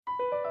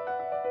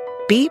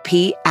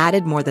BP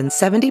added more than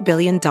 $70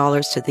 billion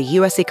to the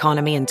U.S.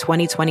 economy in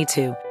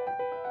 2022.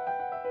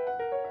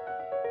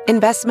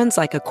 Investments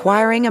like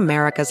acquiring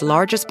America's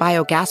largest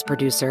biogas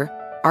producer,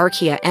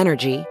 Archaea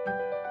Energy,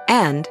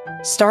 and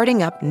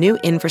starting up new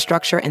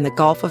infrastructure in the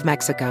Gulf of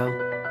Mexico.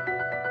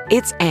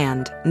 It's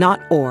and,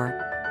 not or.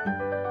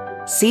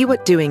 See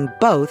what doing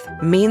both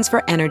means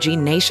for energy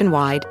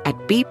nationwide at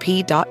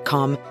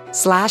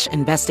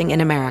bp.com/investing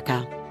in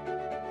America.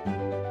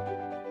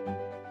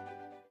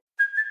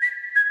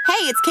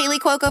 Hey, it's Kaylee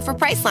Cuoco for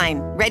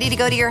Priceline. Ready to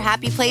go to your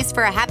happy place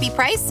for a happy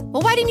price?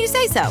 Well, why didn't you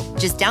say so?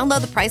 Just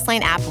download the Priceline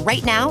app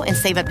right now and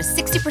save up to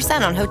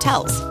 60% on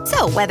hotels.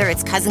 So whether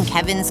it's Cousin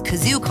Kevin's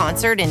Kazoo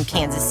Concert in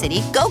Kansas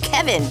City, go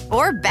Kevin,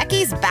 or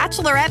Becky's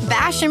Bachelorette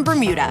Bash in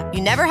Bermuda,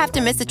 you never have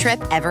to miss a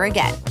trip ever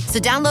again. So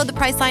download the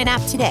Priceline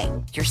app today.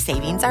 Your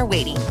savings are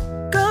waiting.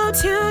 Go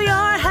to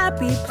your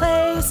happy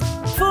place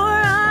for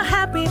a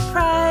happy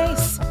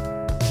price.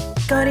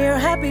 Go to your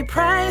happy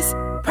price,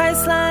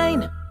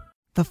 Priceline.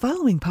 The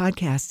following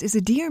podcast is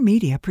a Dear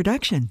Media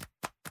production.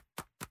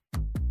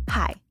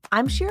 Hi,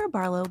 I'm Shira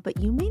Barlow,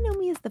 but you may know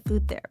me as the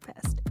food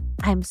therapist.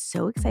 I'm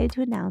so excited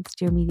to announce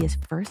Dear Media's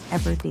first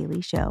ever daily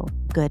show,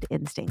 Good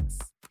Instincts.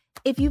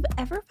 If you've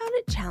ever found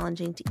it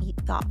challenging to eat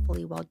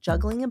thoughtfully while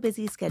juggling a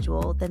busy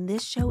schedule, then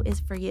this show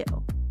is for you.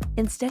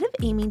 Instead of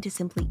aiming to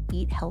simply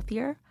eat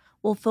healthier,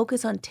 we'll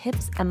focus on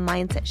tips and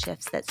mindset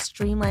shifts that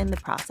streamline the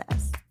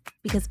process.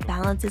 Because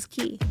balance is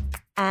key,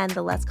 and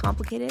the less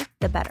complicated,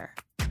 the better.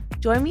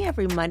 Join me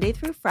every Monday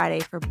through Friday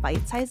for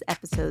bite-sized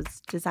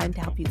episodes designed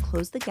to help you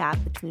close the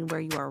gap between where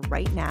you are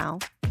right now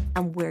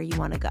and where you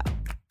want to go.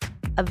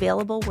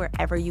 Available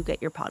wherever you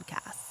get your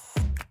podcasts.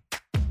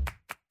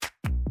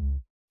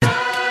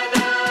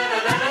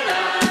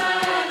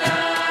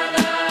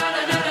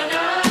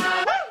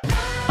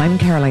 I'm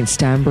Caroline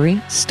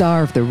Stanbury,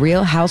 star of The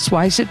Real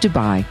Housewives of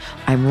Dubai.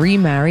 I'm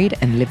remarried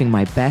and living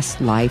my best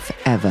life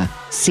ever.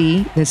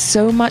 See, there's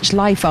so much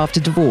life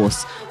after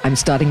divorce. I'm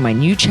starting my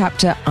new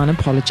chapter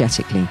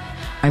unapologetically.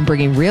 I'm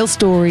bringing real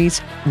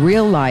stories,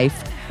 real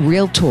life,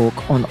 real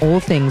talk on all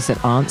things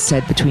that aren't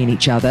said between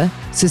each other,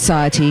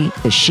 society,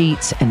 the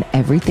sheets, and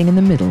everything in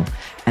the middle.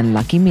 And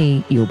lucky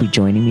me, you'll be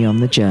joining me on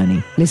the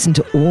journey. Listen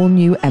to all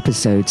new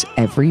episodes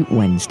every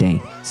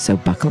Wednesday, so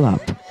buckle up.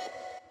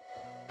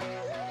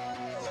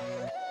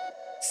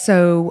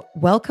 So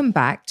welcome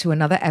back to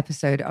another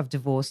episode of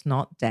Divorce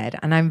Not Dead.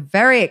 And I'm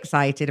very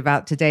excited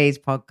about today's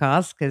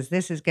podcast because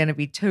this is going to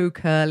be toe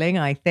curling,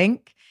 I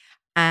think.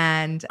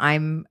 And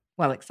I'm,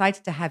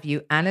 excited to have you,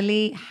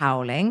 Annalie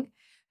Howling,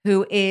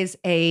 who is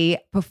a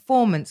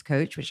performance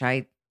coach, which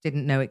I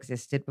didn't know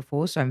existed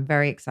before. So I'm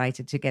very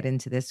excited to get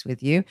into this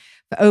with you.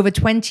 For over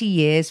 20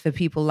 years, for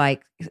people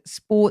like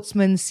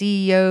sportsmen,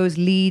 CEOs,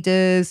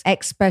 leaders,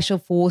 ex-special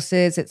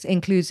forces. It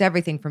includes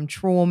everything from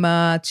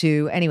trauma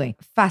to, anyway,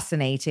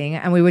 fascinating.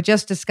 And we were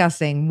just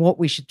discussing what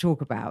we should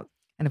talk about.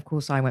 And of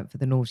course, I went for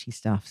the naughty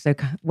stuff. So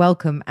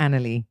welcome,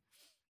 Annalie.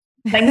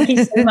 Thank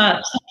you so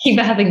much. Thank you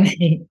for having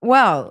me.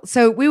 Well,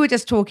 so we were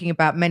just talking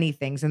about many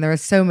things, and there are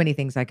so many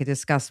things I could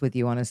discuss with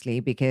you,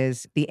 honestly,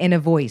 because the inner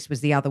voice was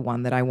the other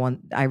one that I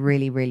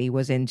really, really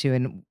was into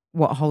and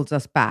what holds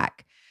us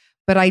back.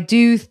 But I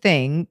do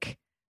think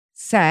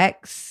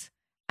sex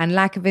and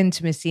lack of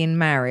intimacy in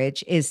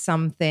marriage is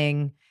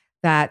something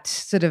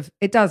that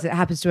it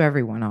happens to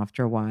everyone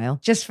after a while,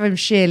 just from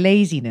sheer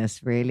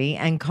laziness, really,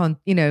 and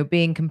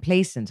being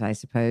complacent, I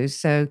suppose.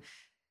 So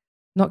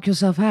knock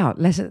yourself out.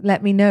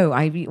 Let me know.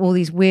 All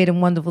these weird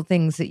and wonderful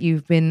things that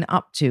you've been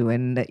up to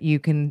and that you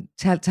can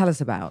tell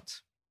us about.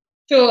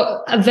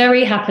 Sure,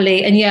 very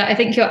happily. And yeah, I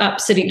think you're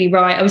absolutely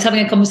right. I was having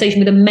a conversation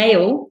with a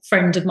male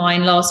friend of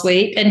mine last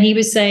week, and he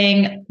was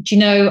saying, do you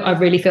know, I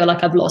really feel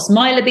like I've lost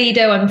my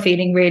libido. I'm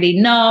feeling really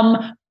numb.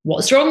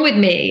 What's wrong with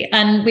me?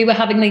 And we were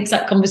having the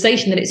exact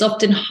conversation that it's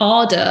often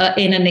harder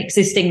in an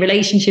existing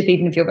relationship,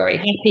 even if you're very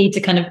happy, to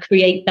kind of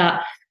create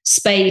that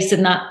space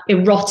and that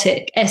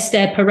erotic.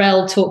 Esther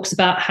Perel talks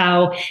about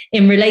how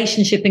in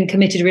relationship and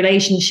committed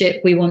relationship,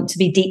 we want to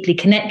be deeply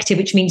connected,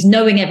 which means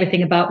knowing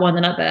everything about one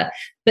another.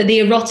 But the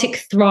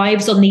erotic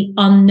thrives on the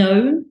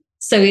unknown.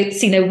 So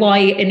it's, why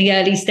in the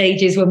early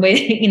stages when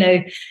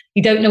we're,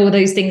 you don't know all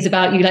those things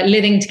about you, like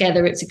living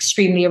together, it's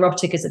extremely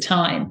erotic as a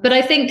time. But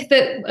I think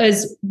that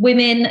as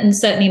women, and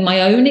certainly in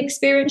my own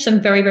experience,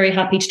 I'm very, very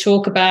happy to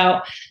talk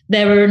about,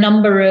 there are a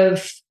number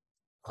of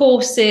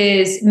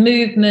courses,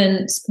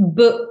 movements,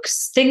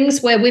 books,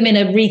 things where women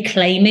are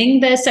reclaiming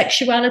their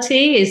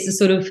sexuality is the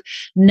sort of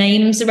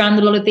names around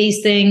a lot of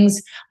these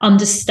things,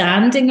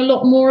 understanding a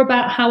lot more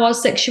about how our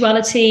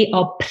sexuality,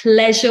 our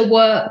pleasure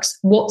works,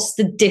 what's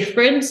the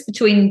difference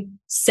between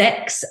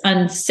sex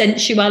and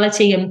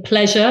sensuality and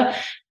pleasure.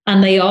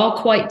 And they are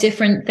quite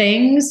different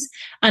things.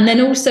 And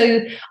then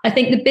also, I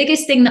think the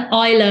biggest thing that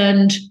I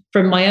learned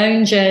from my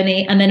own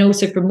journey, and then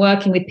also from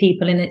working with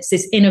people, and it's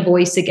this inner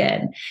voice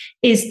again,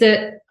 is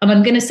that, and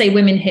I'm going to say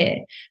women here,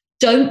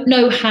 don't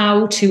know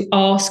how to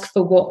ask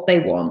for what they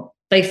want.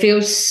 They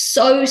feel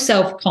so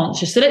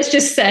self-conscious. So let's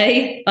just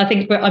say, I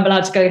think I'm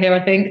allowed to go here,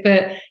 I think,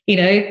 but,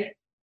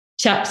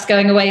 chaps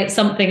going away at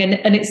something,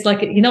 and it's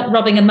like, you're not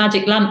rubbing a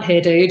magic lamp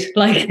here, dude.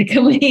 Like,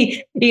 can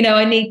we,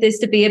 I need this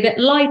to be a bit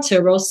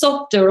lighter or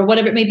softer or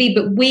whatever it may be.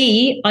 But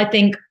we, I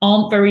think,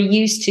 aren't very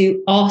used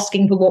to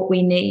asking for what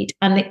we need,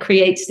 and it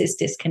creates this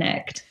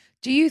disconnect.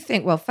 Do you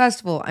think, well,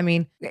 first of all, I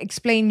mean,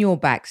 explain your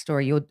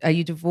backstory. Are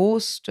you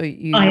divorced? Or I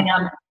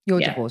am. You're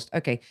divorced.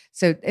 Okay.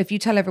 So if you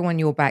tell everyone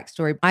your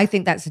backstory, I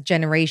think that's a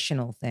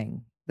generational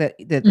thing, that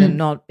they're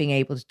not being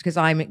able to, because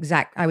I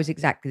was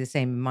exactly the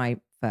same in my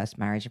first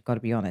marriage, I've got to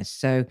be honest.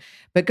 So,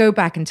 but go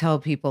back and tell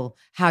people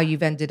how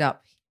you've ended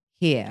up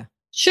here.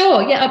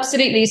 Sure. Yeah,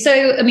 absolutely.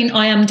 So, I mean,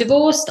 I am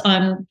divorced.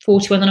 I'm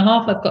 41 and a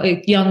half. I've got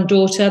a young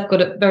daughter. I've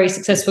got a very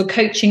successful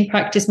coaching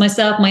practice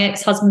myself. My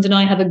ex-husband and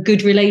I have a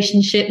good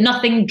relationship.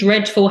 Nothing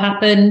dreadful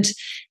happened.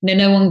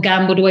 No one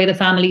gambled away the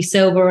family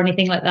silver or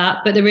anything like that.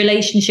 But the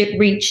relationship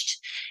reached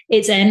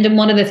its end. And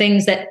one of the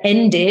things that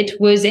ended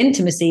was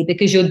intimacy,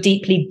 because you're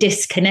deeply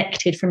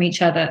disconnected from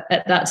each other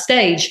at that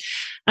stage.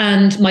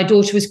 And my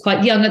daughter was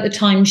quite young at the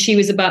time. She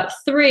was about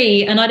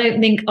 3. And I don't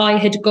think I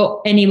had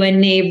got anywhere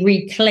near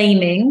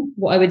reclaiming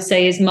what I would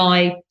say is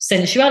my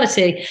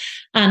sensuality.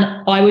 And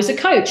I was a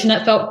coach, and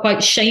that felt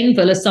quite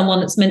shameful as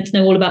someone that's meant to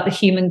know all about the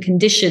human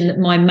condition, that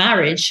my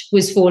marriage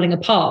was falling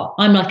apart.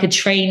 I'm like a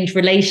trained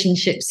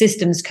relationship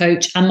systems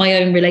coach, and my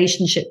own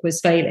relationship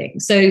was failing.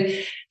 So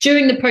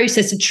during the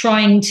process of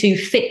trying to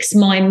fix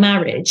my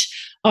marriage,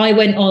 I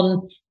went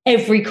on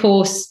every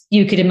course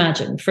you could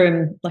imagine,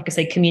 from, like I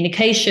say,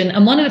 communication.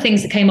 And one of the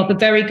things that came up, a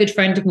very good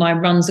friend of mine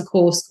runs a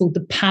course called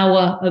The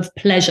Power of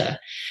Pleasure.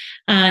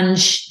 And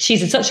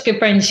she's such a good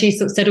friend. She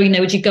sort of said,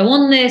 would you go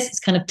on this? It's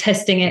kind of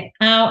testing it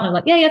out. And I'm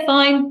like, yeah,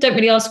 fine. Don't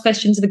really ask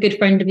questions if a good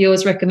friend of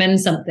yours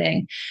recommends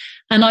something.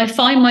 And I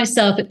find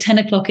myself at 10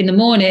 o'clock in the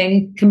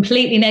morning,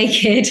 completely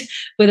naked,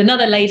 with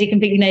another lady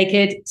completely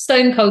naked,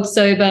 stone cold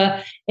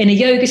sober, in a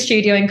yoga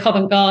studio in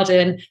Covent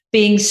Garden,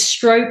 being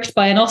stroked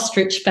by an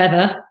ostrich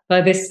feather by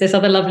this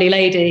other lovely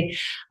lady,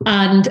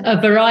 and a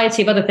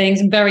variety of other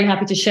things. I'm very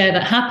happy to share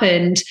that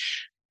happened.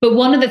 But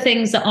one of the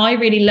things that I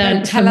really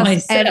learned tell for us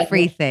myself,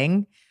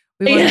 everything.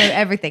 We want to know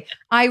everything.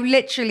 I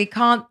literally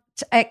can't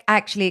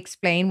actually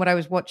explain what I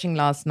was watching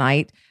last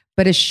night,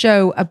 but a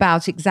show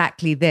about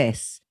exactly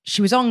this.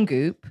 She was on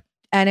Goop,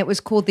 and it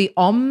was called the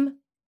Om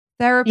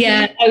Therapy.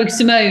 Yeah,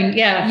 Simone.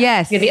 Yeah.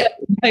 Yes. Yeah, the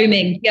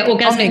oming. Yeah,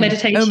 orgasmic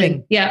meditation.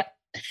 Oming. Yeah.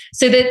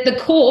 So the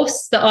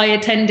course that I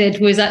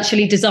attended was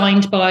actually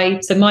designed by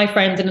my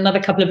friend and another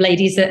couple of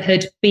ladies that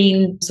had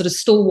been sort of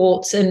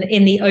stalwarts and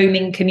in the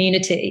oming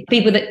community.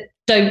 People that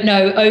don't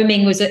know,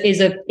 oming was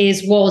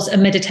a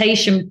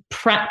meditation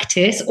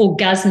practice,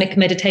 orgasmic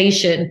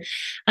meditation.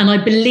 And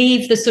I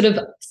believe the sort of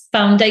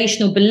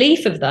foundational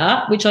belief of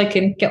that, which I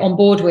can get on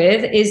board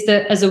with, is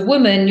that as a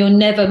woman, you're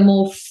never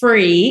more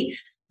free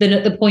than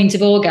at the point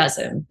of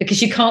orgasm,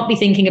 because you can't be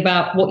thinking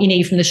about what you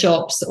need from the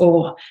shops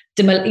or,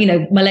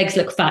 my legs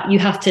look fat. You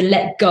have to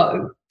let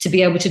go to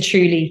be able to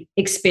truly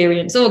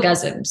experience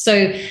orgasm.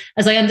 So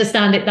as I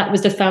understand it, that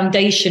was the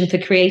foundation for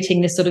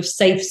creating this sort of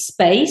safe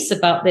space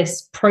about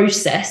this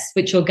process,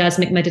 which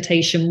orgasmic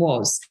meditation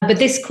was. But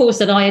this course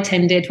that I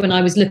attended, when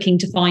I was looking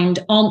to find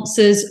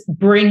answers,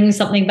 bring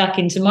something back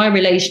into my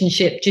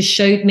relationship, just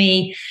showed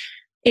me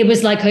it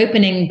was like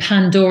opening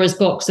Pandora's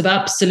box of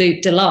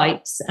absolute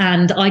delights.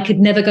 And I could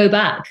never go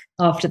back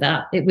after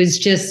that. It was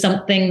just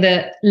something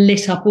that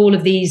lit up all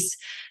of these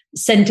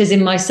centers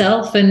in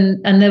myself,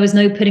 and there was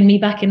no putting me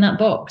back in that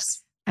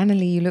box.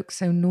 Annalie, you look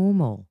so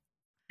normal.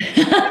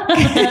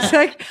 It's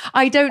like,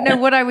 I don't know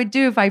what I would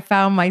do if I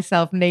found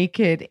myself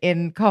naked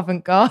in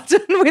Covent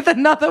Garden with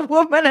another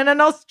woman and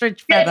an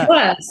ostrich feather.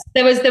 Worse.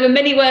 There were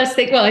many worse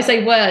things. Well, I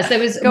say worse. There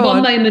was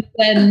moment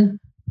when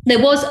there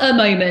was a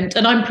moment,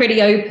 and I'm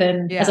pretty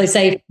open, as I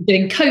say,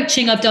 doing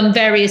coaching. I've done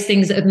various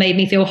things that have made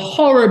me feel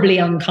horribly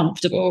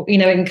uncomfortable,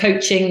 in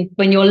coaching,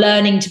 when you're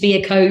learning to be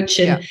a coach.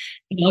 And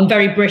I'm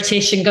very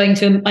British, and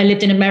I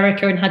lived in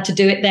America and had to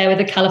do it there with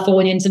the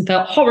Californians and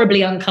felt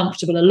horribly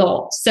uncomfortable a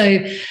lot. So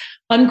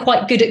I'm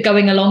quite good at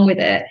going along with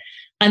it.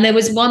 And there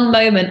was one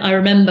moment I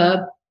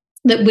remember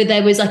that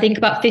there was, I think,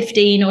 about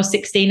 15 or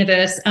 16 of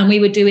us, and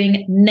we were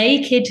doing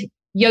naked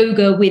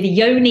yoga with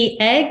yoni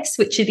eggs,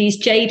 which are these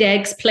jade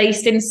eggs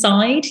placed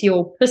inside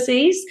your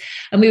pussies.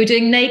 And we were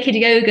doing naked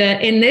yoga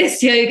in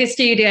this yoga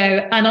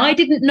studio. And I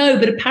didn't know,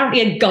 but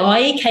apparently a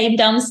guy came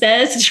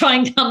downstairs to try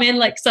and come in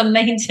like some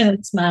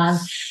maintenance man.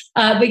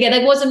 But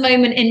there was a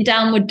moment in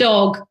Downward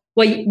Dog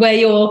where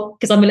you're,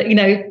 because I'm,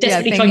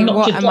 desperately trying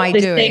not to drop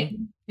this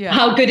thing. Yeah.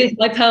 How good is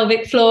my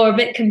pelvic floor? A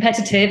bit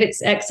competitive.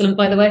 It's excellent,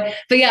 by the way.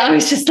 But I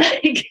was just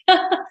like,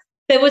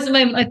 there was a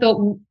moment I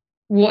thought,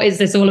 what is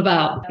this all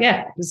about?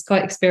 Yeah, it was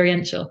quite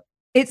experiential.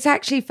 It's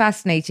actually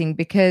fascinating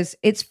because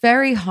it's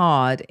very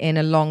hard in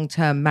a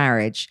long-term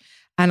marriage.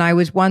 And I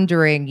was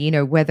wondering,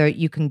 whether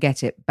you can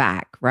get it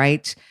back,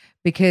 right?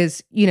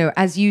 Because,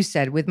 as you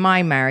said, with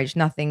my marriage,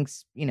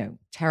 nothing's,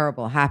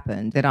 terrible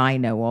happened that I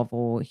know of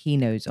or he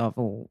knows of,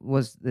 or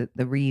was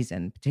the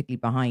reason particularly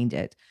behind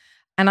it.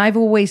 And I've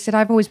always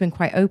been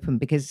quite open,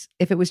 because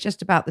if it was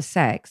just about the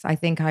sex, I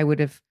think I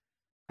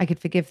could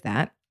forgive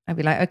that. I'd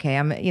be like, okay,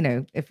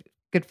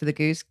 good for the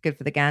goose, good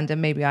for the gander.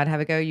 Maybe I'd have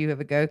a go, you have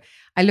a go.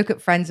 I look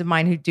at friends of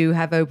mine who do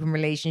have open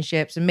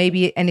relationships, and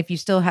if you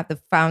still have the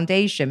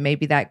foundation,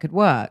 maybe that could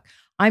work.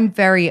 I'm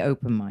very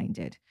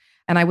open-minded,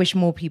 and I wish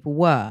more people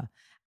were.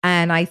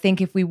 And I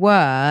think if we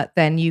were,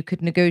 then you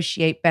could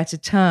negotiate better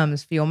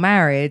terms for your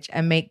marriage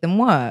and make them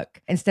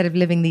work instead of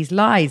living these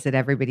lies that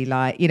everybody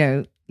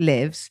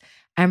lives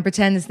and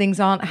pretends things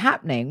aren't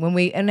happening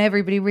and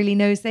everybody really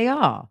knows they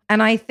are.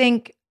 And I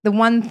think the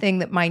one thing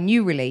that my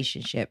new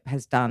relationship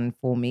has done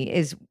for me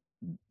is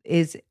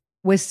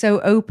we're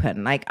so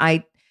open. Like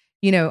I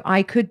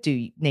could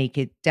do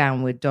naked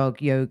downward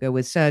dog yoga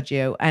with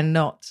Sergio and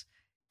not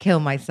kill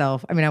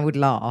myself. I mean, I would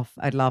laugh.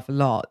 I'd laugh a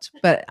lot,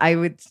 but I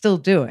would still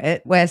do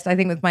it. Whereas I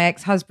think with my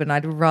ex-husband,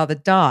 I'd rather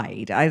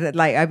died.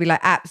 I'd be like,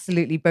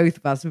 absolutely, both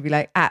of us would be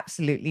like,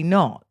 absolutely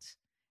not.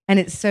 And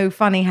it's so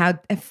funny how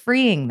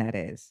freeing that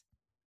is.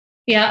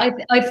 Yeah,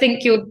 I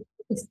think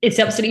it's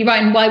absolutely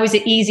right. And why was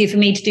it easier for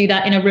me to do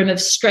that in a room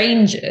of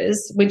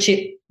strangers, which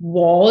it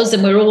was,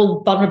 and we're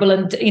all vulnerable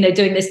and,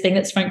 doing this thing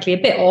that's frankly a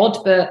bit odd,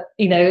 but,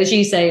 as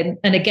you say,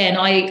 and again,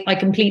 I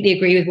completely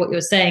agree with what you're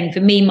saying. For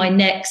me, my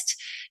next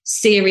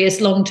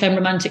serious long-term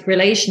romantic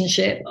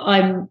relationship,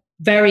 I'm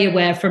very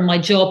aware from my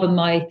job and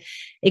my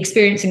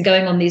experience in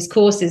going on these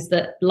courses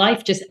that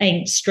life just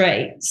ain't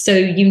straight. So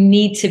you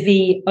need to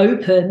be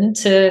open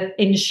to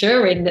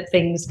ensuring that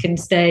things can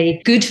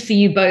stay good for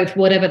you both,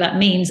 whatever that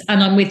means.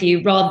 And I'm with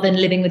you, rather than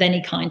living with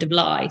any kind of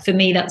lie. For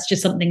me, that's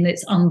just something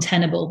that's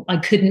untenable. I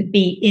couldn't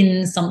be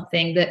in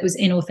something that was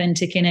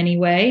inauthentic in any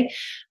way.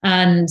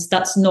 And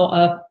that's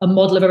not a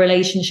model of a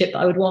relationship that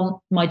I would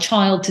want my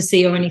child to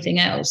see or anything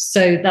else.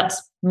 So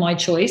that's my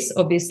choice,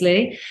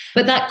 obviously.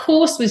 But that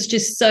course was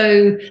just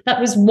that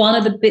was one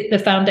of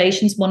the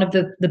foundations, one of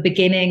the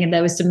beginning, and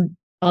there was some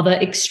other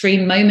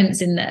extreme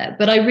moments in there.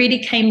 But I really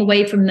came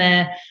away from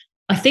there,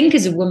 I think,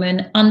 as a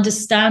woman,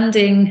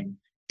 understanding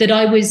that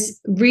I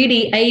was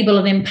really able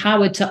and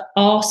empowered to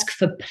ask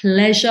for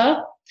pleasure.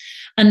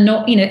 And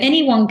not,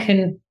 anyone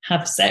can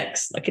have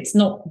sex. Like, it's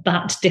not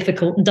that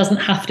difficult and doesn't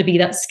have to be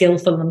that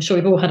skillful. I'm sure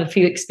we've all had a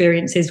few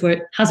experiences where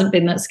it hasn't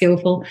been that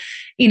skillful,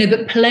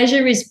 but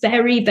pleasure is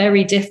very,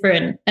 very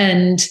different.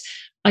 And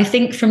I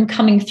think from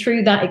coming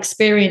through that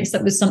experience,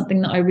 that was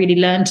something that I really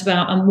learned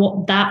about, and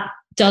what that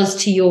does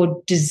to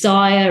your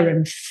desire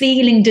and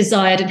feeling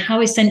desired, and how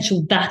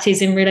essential that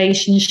is in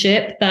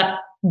relationship,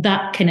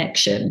 that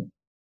connection.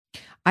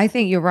 I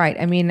think you're right.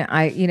 I mean,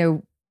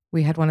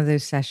 we had one of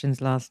those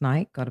sessions last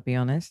night, got to be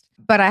honest.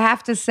 But I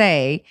have to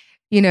say,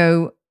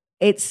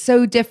 it's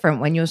so different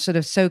when you're sort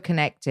of so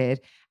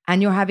connected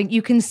and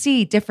you can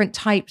see different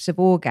types of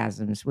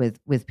orgasms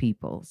with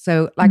people.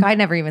 So like, I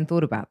never even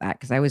thought about that,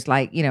 because I was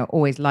like,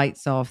 always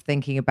lights off,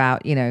 thinking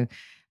about,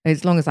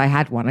 as long as I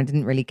had one, I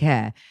didn't really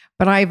care.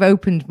 But I've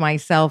opened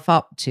myself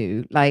up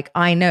to, like,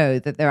 I know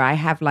that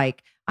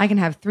I can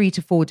have 3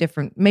 to 4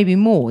 different, maybe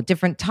more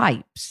different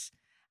types.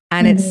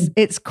 And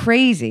it's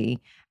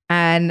crazy.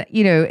 And,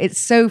 it's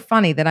so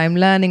funny that I'm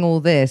learning all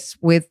this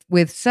with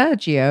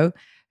Sergio,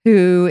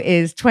 who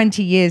is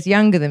 20 years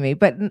younger than me.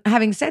 But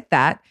having said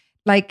that,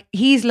 like,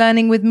 he's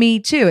learning with me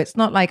too. It's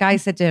not like I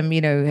said to him,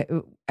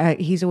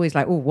 he's always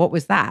like, oh, what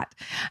was that?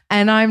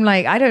 And I'm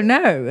like, I don't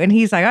know. And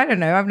he's like, I don't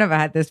know. I've never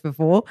had this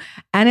before.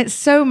 And it's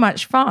so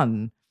much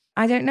fun.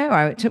 I don't know.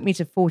 It took me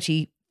to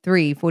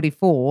 43,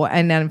 44,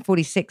 and then I'm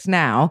 46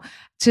 now,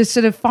 to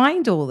sort of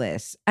find all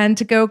this and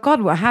to go,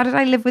 God, well, how did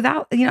I live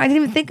without, I didn't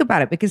even think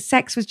about it, because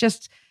sex was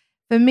just,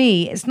 for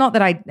me, it's not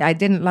that I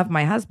didn't love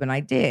my husband,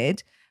 I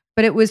did,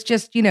 but it was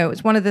just, it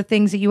was one of the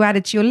things that you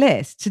added to your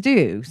list to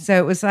do. So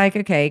it was like,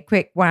 okay,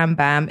 quick, wham,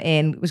 bam,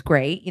 in. It was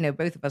great.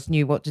 Both of us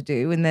knew what to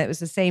do, and it was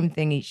the same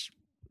thing each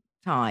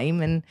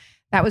time. And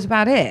that was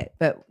about it.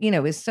 But,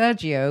 with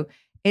Sergio,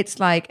 it's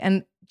like,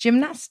 and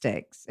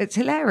gymnastics, it's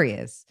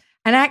hilarious.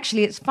 And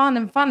actually, it's fun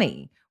and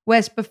funny.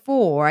 Whereas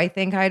before, I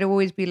think I'd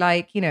always be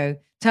like,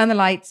 turn the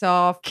lights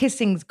off,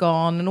 kissing's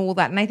gone and all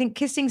that. And I think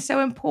kissing's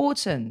so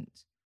important.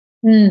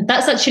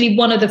 That's actually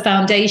one of the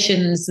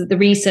foundations that the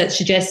research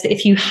suggests, that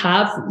if you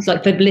have,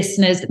 like, for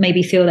listeners that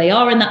maybe feel they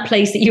are in that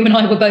place that you and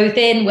I were both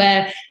in,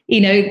 where,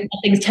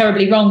 nothing's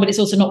terribly wrong, but it's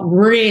also not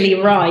really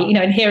right,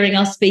 and hearing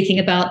us speaking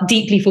about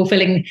deeply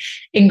fulfilling,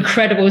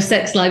 incredible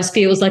sex lives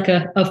feels like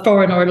a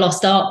foreign or a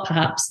lost art,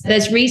 perhaps.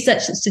 There's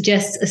research that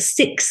suggests a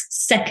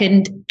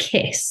 6-second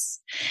kiss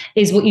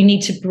is what you need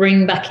to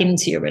bring back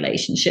into your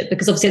relationship,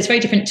 because obviously it's very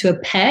different to a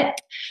peck,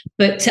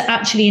 but to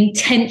actually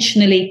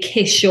intentionally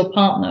kiss your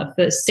partner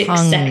for 6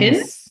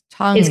 seconds,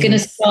 it's going to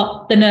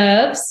start the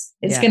nerves.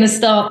 It's going to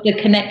start the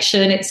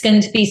connection. It's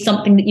going to be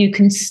something that you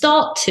can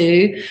start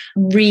to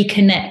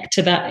reconnect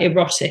to that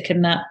erotic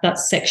and that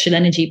sexual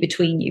energy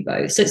between you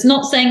both. So it's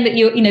not saying that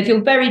if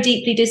you're very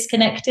deeply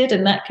disconnected,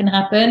 and that can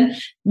happen,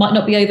 might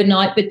not be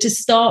overnight, but to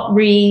start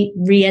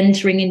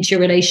re-entering into your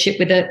relationship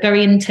with a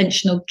very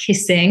intentional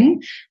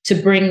kissing to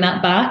bring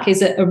that back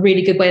is a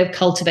really good way of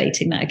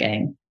cultivating that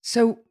again.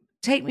 So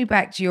take me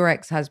back to your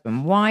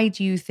ex-husband. Why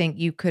do you think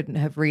you couldn't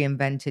have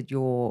reinvented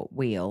your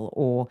wheel,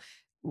 or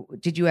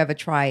did you ever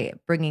try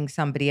bringing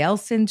somebody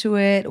else into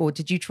it, or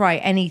did you try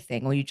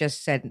anything, or you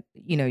just said,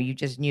 you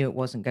just knew it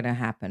wasn't going to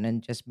happen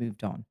and just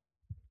moved on?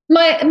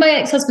 My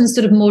ex-husband's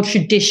sort of more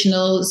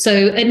traditional.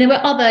 So, and there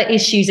were other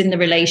issues in the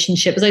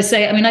relationship. As I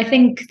say, I mean, I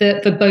think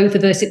that for both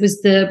of us, it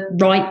was the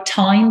right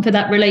time for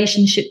that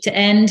relationship to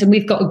end. And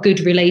we've got a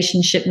good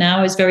relationship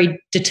now. He's very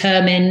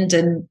determined,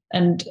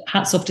 and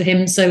hats off to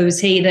him. So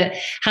was he. That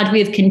had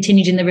we have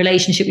continued in the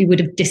relationship, we would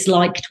have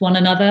disliked one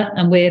another.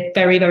 And we're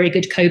very, very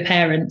good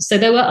co-parents. So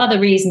there were other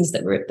reasons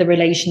that the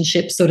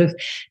relationship sort of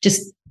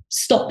just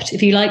stopped,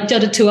 if you like,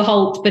 juddered to a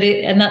halt,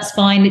 and that's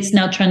fine. It's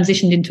now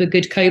transitioned into a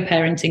good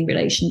co-parenting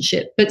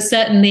relationship. But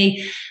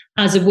certainly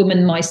as a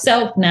woman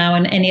myself now,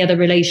 and any other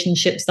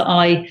relationships that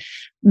I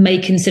may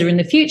consider in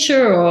the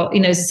future, or,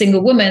 as a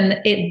single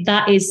woman,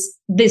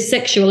 this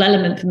sexual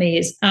element for me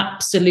is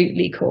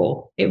absolutely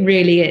core. It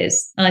really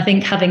is. And I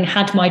think having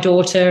had my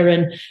daughter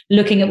and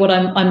looking at what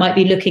I might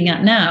be looking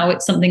at now,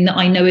 it's something that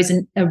I know is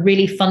a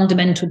really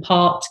fundamental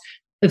part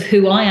of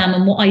who I am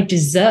and what I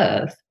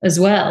deserve as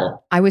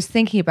well. I was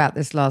thinking about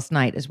this last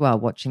night as well,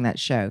 watching that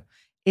show.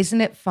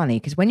 Isn't it funny?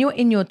 Because when you're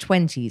in your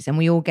 20s and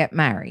we all get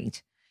married,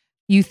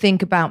 you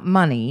think about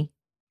money,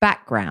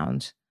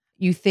 background,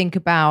 you think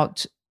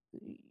about,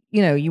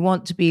 you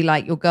want to be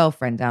like your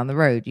girlfriend down the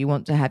road. You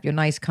want to have your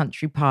nice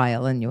country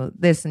pile and your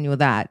this and your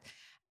that.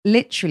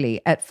 Literally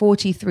at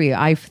 43,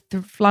 I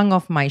flung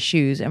off my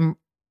shoes and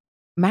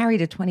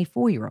married a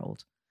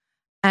 24-year-old.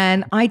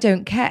 And I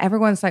don't care.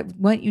 Everyone's like,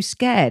 weren't you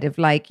scared of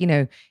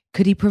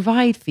could he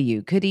provide for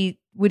you?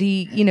 would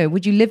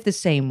you live the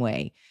same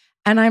way?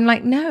 And I'm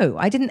like, no,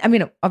 I didn't. I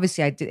mean,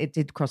 obviously it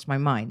did cross my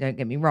mind, don't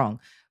get me wrong,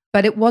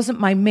 but it wasn't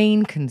my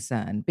main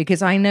concern,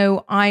 because I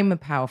know I'm a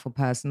powerful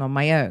person on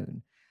my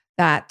own,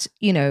 that,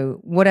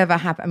 whatever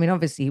happened. I mean,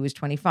 obviously he was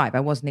 25.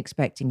 I wasn't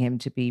expecting him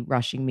to be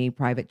rushing me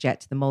private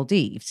jet to the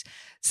Maldives.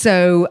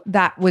 So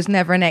that was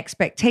never an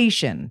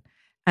expectation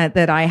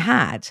that I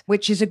had,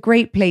 which is a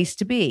great place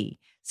to be.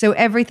 So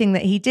everything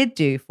that he did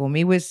do for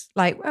me was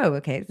like, oh,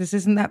 okay, this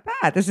isn't that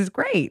bad. This is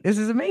great. This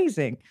is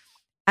amazing.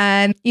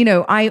 And,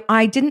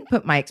 I didn't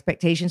put my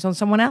expectations on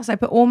someone else. I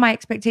put all my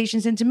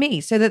expectations into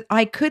me so that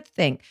I could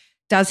think,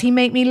 does he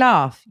make me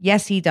laugh?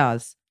 Yes, he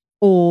does.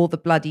 All the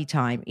bloody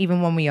time,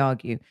 even when we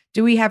argue.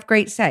 Do we have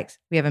great sex?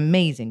 We have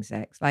amazing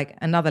sex, like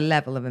another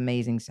level of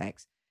amazing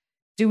sex.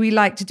 Do we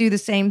like to do the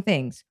same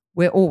things?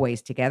 We're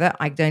always together.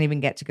 I don't even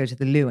get to go to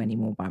the loo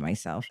anymore by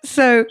myself.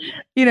 So,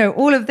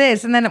 all of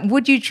this. And then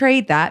would you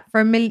trade that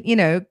for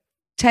 10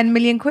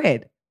 million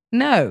quid?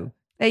 No.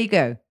 There you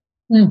go.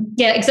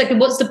 Yeah, exactly.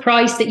 What's the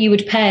price that you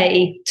would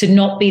pay to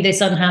not be this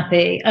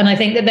unhappy? And I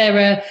think that there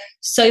are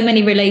so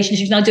many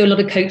relationships. And I do a lot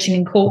of coaching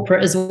in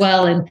corporate as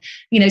well. And,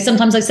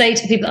 sometimes I say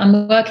to the people that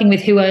I'm working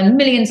with who earn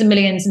millions and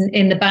millions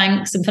in the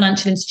banks and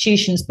financial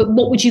institutions, but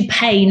what would you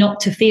pay not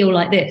to feel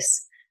like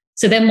this?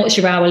 So then what's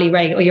your hourly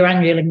rate or your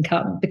annual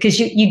income? Because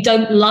you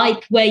don't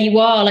like where you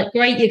are. Like,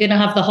 great, you're going to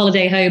have the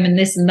holiday home and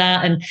this and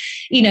that. And,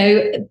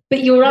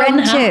 but you're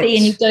unhappy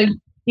and you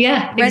don't.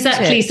 Yeah, Rent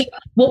exactly. it. So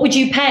what would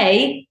you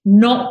pay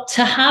not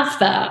to have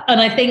that?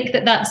 And I think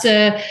that that's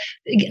a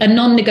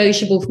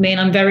non-negotiable for me. And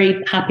I'm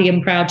very happy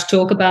and proud to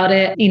talk about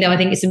it. I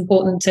think it's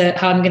important to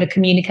how I'm going to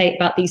communicate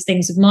about these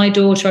things with my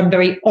daughter. I'm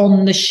very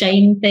on the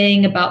shame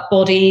thing about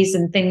bodies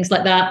and things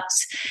like that.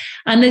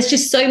 And there's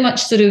just so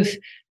much sort of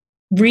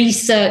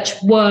research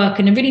work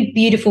and a really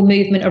beautiful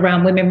movement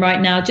around women right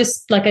now.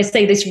 Just like I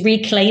say, this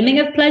reclaiming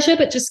of pleasure,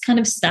 but just kind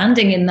of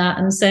standing in that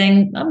and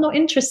saying, I'm not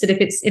interested if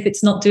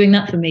it's not doing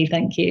that for me.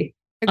 Thank you.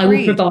 Agreed. I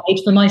will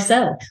provide for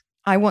myself.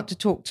 I want to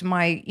talk to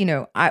my,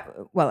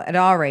 at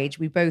our age,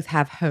 we both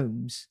have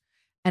homes.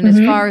 And as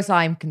far as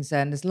I'm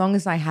concerned, as long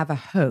as I have a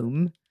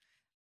home,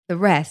 the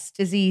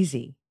rest is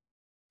easy.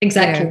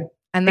 Exactly.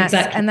 And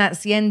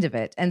that's the end of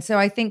it. And so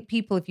I think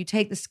people, if you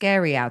take the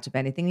scary out of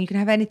anything, you can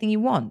have anything you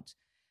want.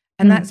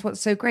 And that's what's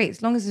so great.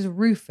 As long as there's a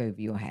roof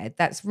over your head,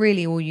 that's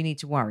really all you need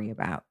to worry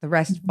about. The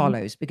rest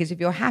follows. Because if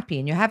you're happy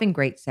and you're having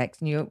great sex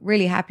and you're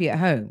really happy at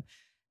home,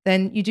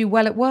 then you do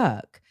well at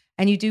work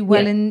and you do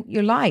well in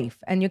your life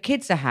and your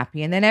kids are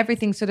happy and then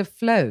everything sort of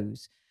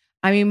flows.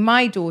 I mean,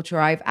 my daughter,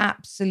 I've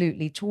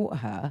absolutely taught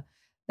her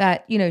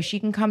that, she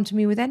can come to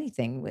me with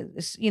anything.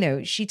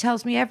 She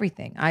tells me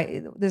everything.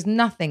 There's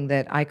nothing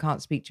that I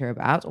can't speak to her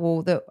about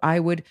or that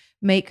I would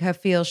make her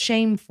feel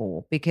shame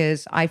for,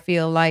 because I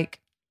feel like,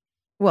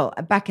 well,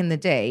 back in the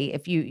day,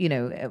 if you,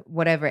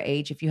 whatever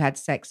age, if you had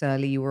sex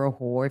early, you were a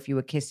whore. If you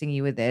were kissing,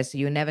 you were this. So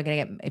you were never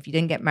going to if you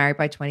didn't get married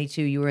by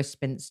 22, you were a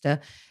spinster.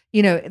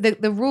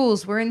 The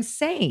rules were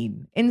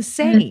insane.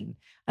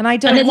 And I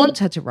don't want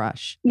her to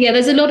rush. Yeah,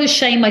 there's a lot of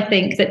shame, I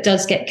think, that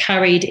does get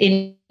carried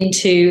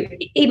into,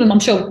 even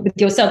I'm sure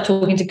with yourself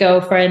talking to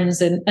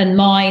girlfriends and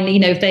mine,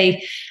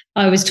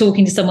 I was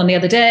talking to someone the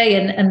other day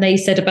and they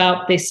said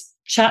about this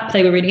chap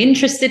they were really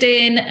interested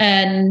in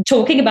and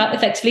talking about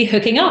effectively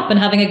hooking up and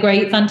having a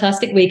great,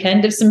 fantastic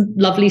weekend of some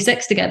lovely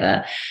sex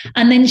together.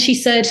 And then she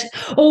said,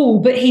 oh,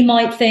 but he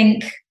might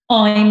think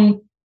I'm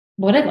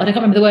whatever, I don't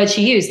remember the word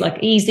she used, like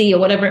easy or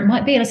whatever it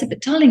might be. And I said,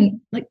 but darling,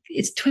 like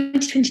it's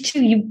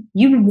 2022.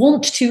 You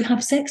want to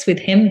have sex with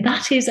him.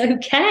 That is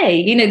okay.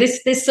 You know,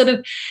 this sort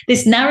of,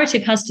 this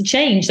narrative has to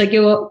change. Like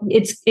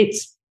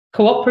it's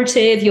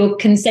cooperative, you're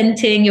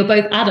consenting, you're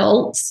both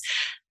adults.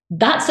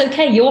 That's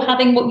okay. You're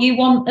having what you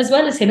want as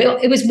well as him.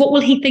 It was, what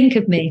will he think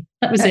of me?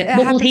 That was it.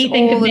 What will he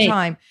think of me?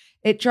 Time.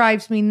 It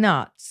drives me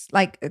nuts.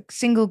 Like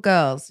single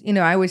girls, you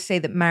know, I always say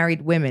that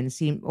married women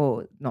seem,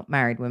 or not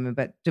married women,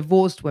 but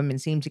divorced women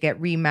seem to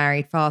get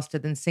remarried faster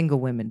than single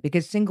women,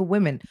 because single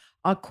women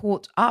are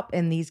caught up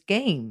in these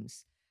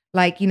games.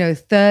 Like, you know,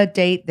 third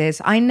date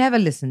this. I never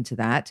listened to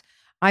that.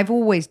 I've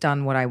always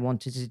done what I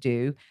wanted to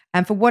do.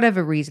 And for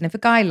whatever reason, if a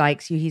guy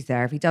likes you, he's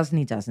there. If he doesn't,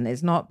 he doesn't.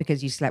 It's not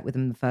because you slept with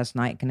him the first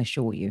night, I can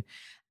assure you.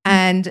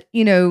 And,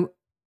 you know,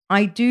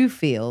 I do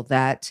feel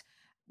that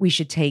we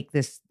should take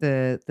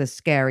the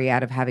scary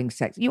out of having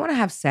sex. You want to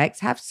have sex,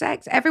 have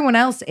sex. Everyone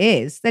else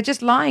is. They're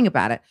just lying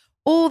about it.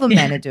 All the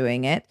men are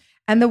doing it.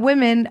 And the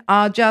women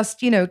are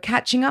just, you know,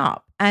 catching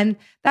up. And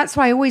that's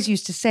why I always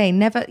used to say,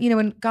 never, you know,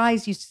 when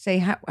guys used to say,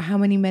 how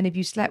many men have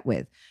you slept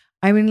with?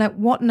 I mean, like,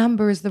 what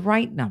number is the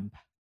right number?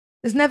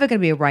 There's never going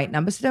to be a right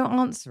number, so don't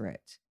answer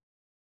it.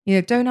 You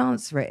know, don't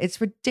answer it.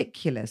 It's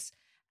ridiculous.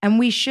 And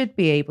we should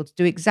be able to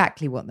do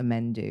exactly what the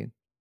men do.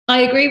 I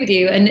agree with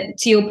you. And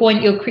to your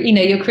point, you're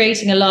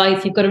creating a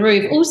life, you've got a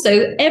roof.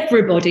 Also,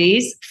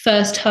 everybody's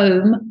first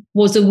home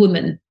was a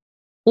woman.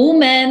 All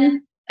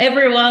men,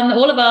 everyone,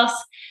 all of us,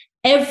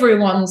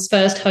 everyone's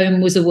first home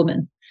was a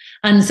woman.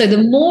 And so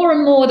the more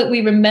and more that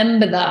we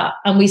remember that,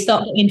 and we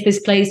start getting into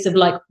this place of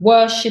like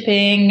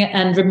worshipping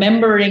and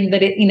remembering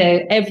that it, you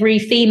know, every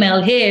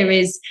female here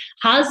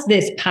has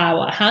this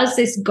power, has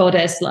this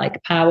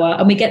goddess-like power.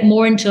 And we get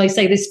more into, I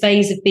say, this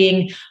phase of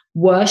being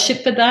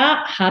worship for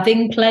that,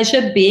 having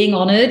pleasure, being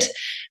honored,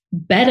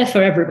 better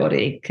for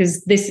everybody,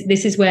 because this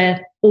is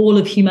where all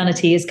of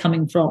humanity is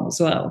coming from as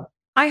well.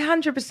 I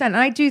 100%. And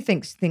I do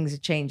think things are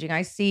changing.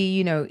 I see,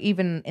 you know,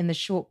 even in the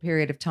short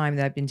period of time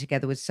that I've been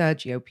together with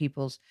Sergio,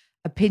 people's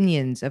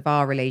opinions of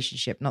our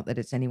relationship, not that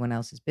it's anyone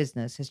else's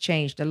business, has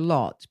changed a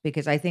lot,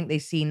 because I think they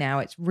see now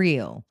it's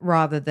real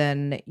rather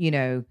than, you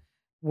know,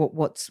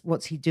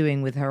 what's he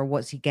doing with her or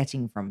what's he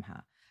getting from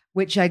her,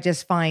 which I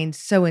just find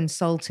so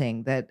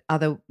insulting that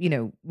other, you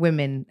know,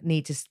 women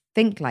need to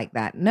think like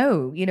that.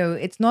 No, you know,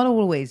 it's not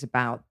always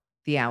about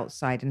the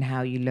outside and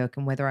how you look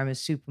and whether I'm a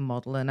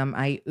supermodel and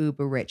I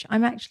uber rich.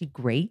 I'm actually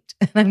great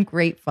and I'm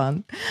great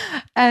fun.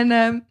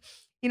 And,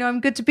 you know,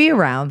 I'm good to be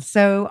around.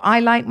 So I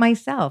like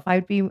myself.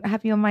 I'd be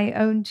happy on my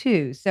own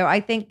too. So I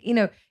think, you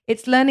know,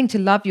 it's learning to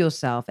love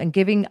yourself and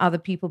giving other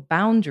people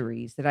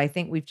boundaries that I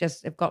think we've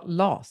just have got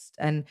lost.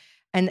 And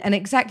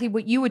exactly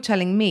what you were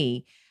telling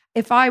me,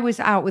 if I was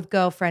out with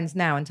girlfriends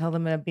now and tell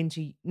them I've been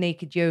to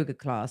naked yoga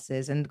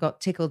classes and got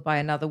tickled by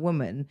another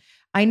woman,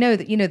 I know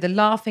that, you know, the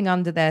laughing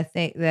under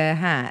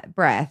their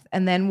breath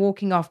and then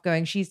walking off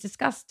going, she's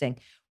disgusting.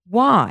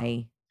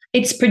 Why?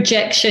 It's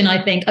projection,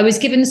 I think. I was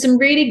given some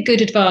really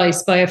good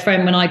advice by a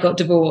friend when I got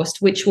divorced,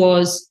 which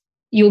was,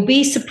 you'll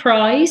be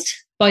surprised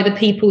by the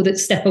people that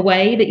step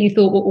away that you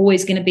thought were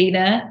always going to be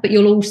there, but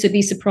you'll also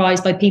be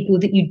surprised by people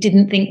that you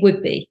didn't think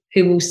would be,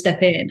 who will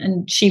step in.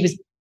 And she was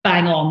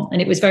bang on,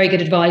 and it was very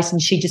good advice,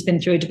 and she'd just been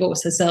through a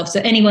divorce herself.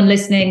 So anyone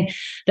listening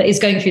that is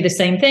going through the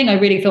same thing, I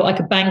really thought I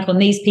could bank on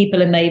these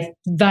people, and they've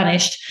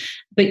vanished,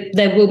 but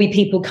there will be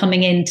people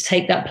coming in to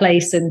take that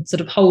place and sort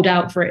of hold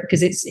out for it,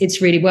 because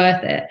it's really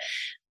worth it.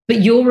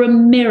 But you're a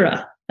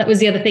mirror. That was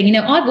the other thing. You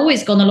know, I've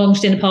always gone along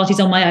to dinner parties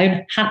on my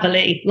own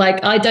happily.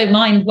 Like, I don't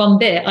mind one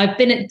bit. I've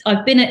been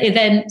at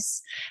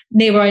events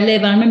near where I live,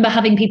 and I remember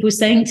having people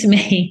saying to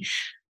me,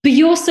 but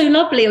you're so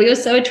lovely, or you're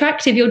so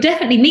attractive, you'll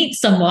definitely meet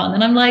someone.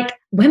 And I'm like,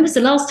 when was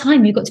the last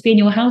time you got to be in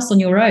your house on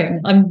your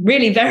own? I'm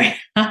really very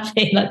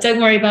happy. Like, don't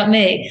worry about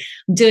me.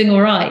 I'm doing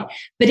all right.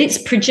 But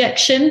it's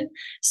projection.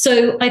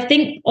 So I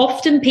think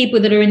often people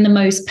that are in the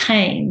most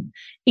pain,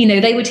 you know,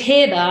 they would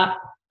hear that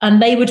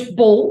and they would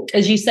balk,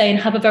 as you say, and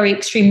have a very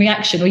extreme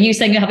reaction. Or you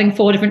saying you're having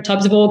 4 different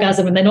types of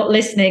orgasm and they're not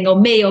listening, or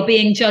me, or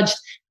being judged.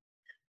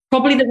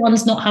 Probably the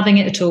ones not having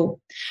it at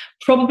all.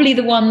 Probably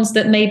the ones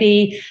that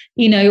maybe,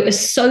 you know, are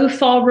so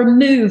far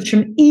removed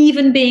from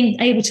even being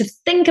able to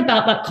think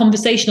about that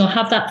conversation or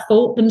have that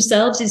thought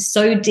themselves is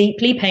so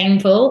deeply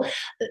painful.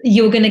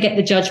 You're going to get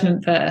the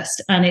judgment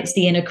first. And it's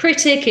the inner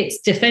critic, it's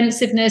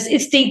defensiveness,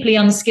 it's deeply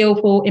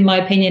unskillful. In my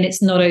opinion,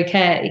 it's not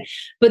okay.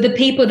 But the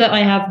people that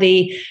I have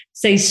the,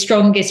 say,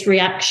 strongest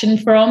reaction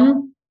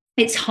from,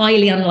 it's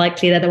highly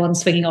unlikely they're the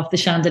ones swinging off the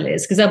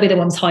chandeliers, because they'll be the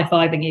ones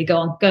high-fiving you,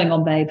 going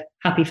on, babe.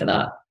 Happy for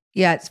that.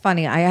 Yeah, it's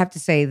funny. I have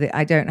to say that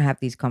I don't have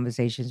these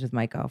conversations with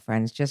my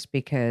girlfriends just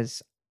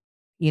because,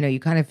 you know, you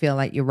kind of feel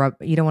like you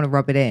don't want to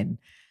rub it in.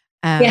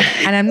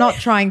 And I'm not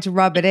trying to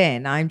rub it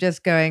in. I'm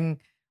just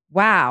going,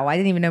 wow, I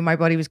didn't even know my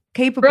body was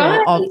capable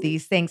of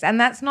these things. And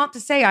that's not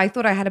to say I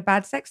thought I had a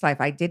bad sex life.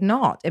 I did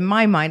not. In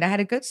my mind, I had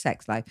a good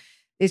sex life.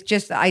 It's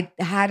just I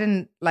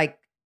hadn't, like,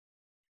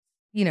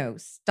 you know,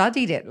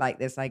 studied it like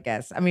this, I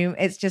guess. I mean,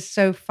 it's just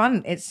so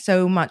fun. It's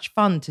so much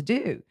fun to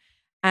do.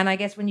 And I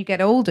guess when you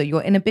get older,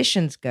 your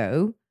inhibitions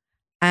go.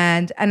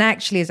 And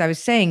actually, as I was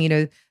saying,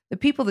 the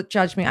people that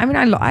judge me, I mean,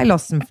 I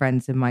lost some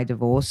friends in my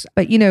divorce,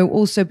 but,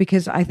 also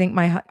because I think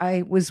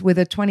I was with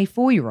a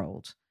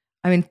 24-year-old.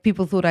 I mean,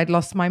 people thought I'd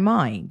lost my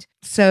mind.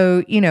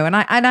 So, and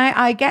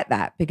I get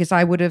that, because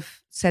I would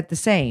have said the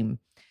same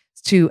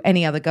to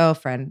any other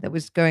girlfriend that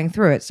was going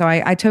through it. So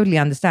I totally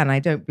understand. I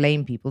don't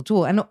blame people at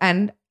all.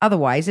 And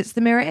otherwise, it's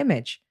the mirror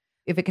image.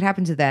 If it could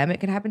happen to them, it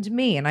could happen to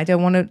me. And I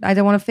don't want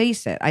to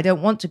face it. I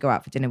don't want to go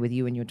out for dinner with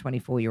you and your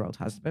 24-year-old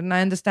husband. And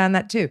I understand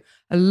that too.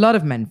 A lot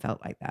of men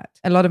felt like that.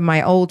 A lot of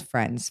my old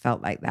friends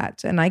felt like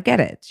that. And I get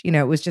it.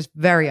 It was just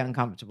very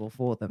uncomfortable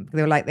for them.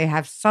 They were like, they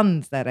have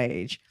sons that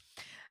age.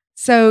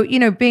 So,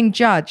 being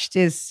judged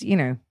is,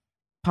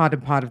 part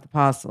of the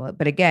parcel.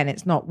 But again,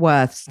 it's not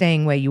worth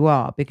staying where you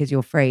are because you're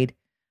afraid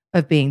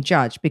of being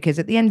judged. Because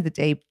at the end of the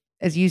day,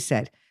 as you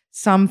said,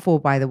 some fall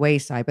by the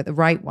wayside, but the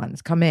right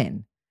ones come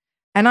in.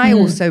 And I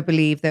also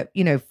believe that,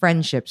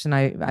 friendships, and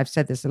I've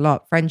said this a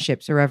lot,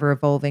 friendships are ever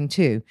evolving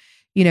too.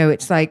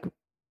 It's like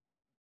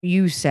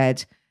you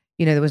said,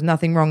 there was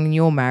nothing wrong in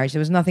your marriage. There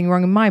was nothing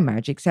wrong in my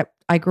marriage, except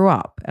I grew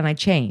up and I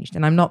changed,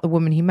 and I'm not the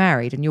woman he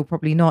married, and you're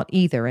probably not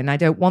either. And I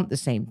don't want the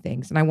same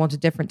things, and I want a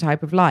different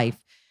type of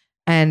life.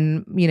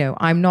 And,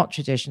 I'm not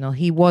traditional.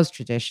 He was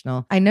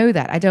traditional. I know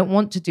that. I don't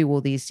want to do all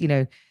these,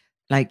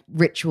 like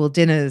ritual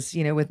dinners,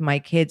 with my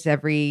kids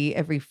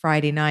every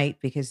Friday night,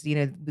 because,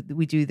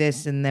 we do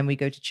this and then we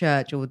go to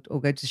church or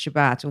go to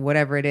Shabbat or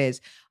whatever it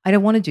is. I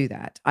don't want to do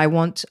that. I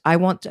want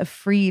a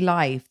free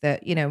life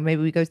that,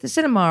 maybe we go to the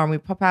cinema and we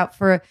pop out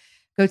go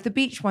to the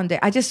beach one day.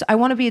 I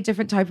want to be a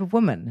different type of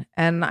woman.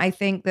 And I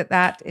think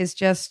that is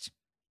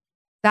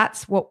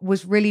that's what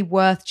was really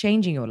worth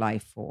changing your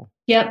life for.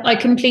 Yeah, I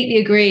completely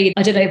agree.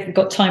 I don't know if we've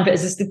got time, but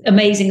there's this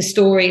amazing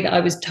story that I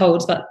was told.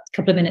 It's about a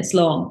couple of minutes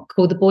long,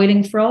 called The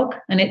Boiling Frog.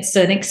 And it's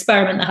an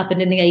experiment that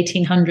happened in the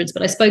 1800s.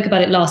 But I spoke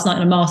about it last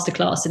night in a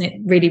masterclass, and it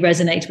really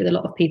resonated with a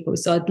lot of people.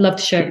 So I'd love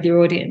to share it with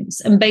your audience.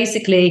 And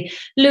basically,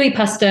 Louis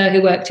Pasteur,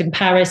 who worked in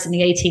Paris in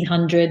the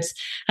 1800s,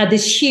 had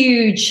this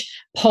huge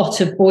pot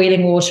of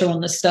boiling water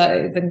on the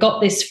stove and got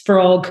this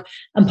frog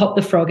and popped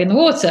the frog in the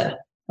water.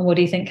 And what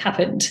do you think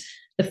happened?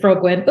 The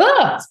frog went,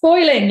 it's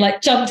boiling,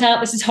 like jumped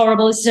out. This is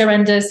horrible. This is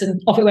horrendous. And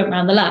off it went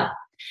around the lap.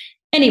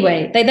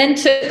 Anyway, they then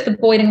took the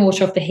boiling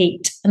water off the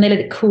heat and they let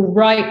it cool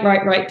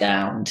right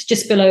down to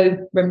just below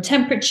room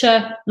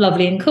temperature,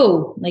 lovely and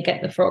cool. And they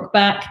get the frog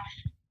back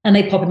and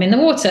they pop him in the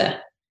water.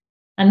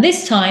 And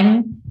this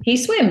time he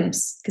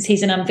swims because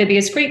he's an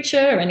amphibious creature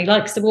and he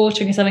likes the water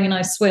and he's having a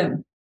nice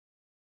swim.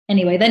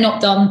 Anyway, they're not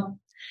done.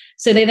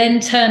 So they then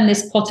turn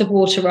this pot of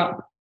water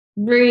up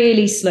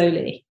really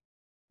slowly,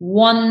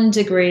 1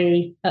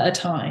 degree at a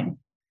time,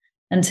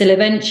 until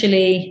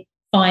eventually,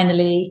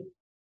 finally,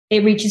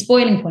 it reaches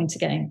boiling point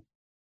again.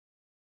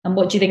 And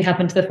what do you think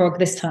happened to the frog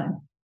this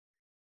time?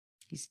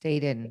 He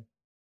stayed in.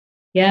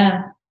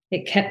 Yeah,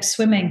 it kept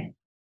swimming.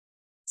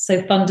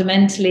 So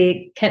fundamentally,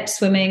 it kept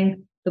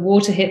swimming. The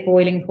water hit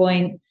boiling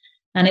point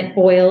and it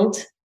boiled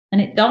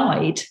and it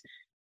died.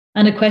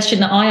 And a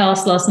question that I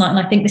asked last night, and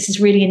I think this is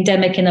really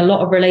endemic in a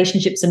lot of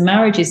relationships and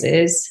marriages,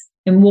 is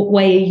in what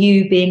way are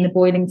you being the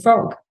boiling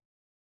frog?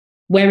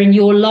 Where in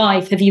your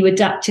life have you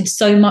adapted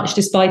so much,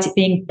 despite it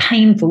being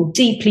painful,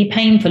 deeply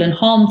painful and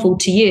harmful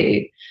to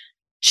you,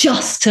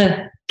 just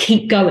to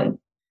keep going?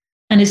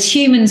 And as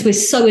humans, we're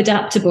so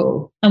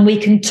adaptable and we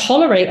can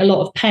tolerate a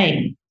lot of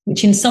pain,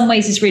 which in some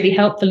ways is really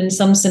helpful in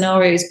some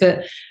scenarios,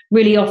 but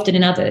really often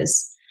in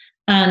others.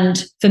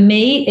 And for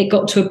me, it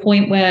got to a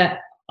point where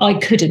I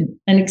couldn't.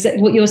 And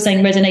exactly what you're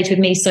saying resonated with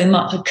me so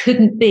much. I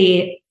couldn't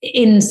be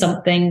in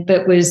something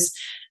that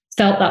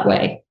felt that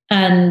way.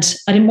 And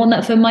I didn't want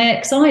that for my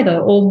ex either,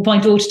 or my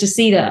daughter to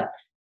see that.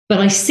 But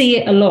I see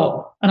it a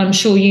lot, and I'm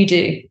sure you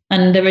do.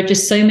 And there are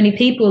just so many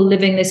people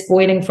living this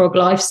boiling frog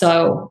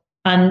lifestyle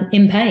and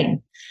in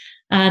pain.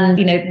 And,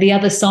 the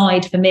other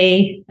side for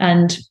me,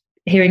 and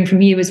hearing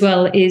from you as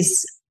well,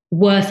 is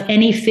worth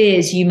any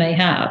fears you may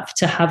have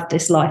to have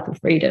this life of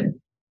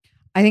freedom.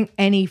 I think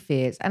any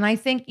fears. And I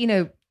think,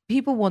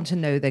 people want to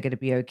know they're going to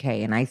be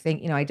okay. And I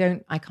think, I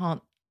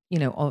can't,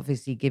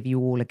 obviously give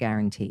you all a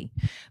guarantee.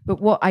 But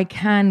what I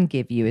can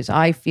give you is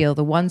I feel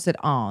the ones that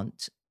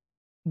aren't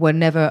were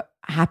never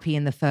happy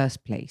in the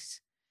first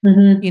place.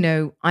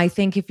 Mm-hmm. I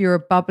think if you're a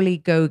bubbly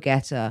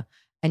go-getter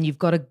and you've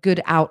got a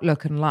good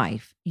outlook in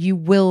life, you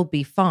will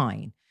be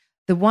fine.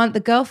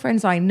 The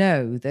girlfriends I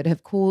know that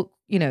have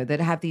that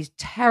have these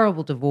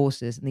terrible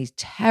divorces and these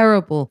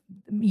terrible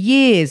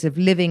years of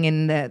living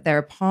in their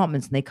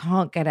apartments, and they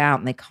can't get out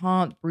and they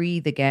can't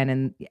breathe again,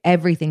 and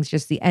everything's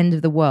just the end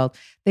of the world.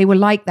 They were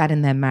like that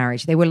in their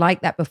marriage. They were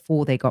like that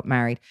before they got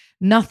married.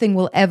 Nothing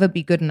will ever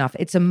be good enough.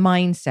 It's a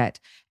mindset.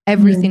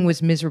 Everything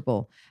was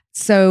miserable.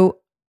 So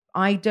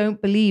I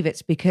don't believe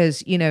it's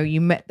because,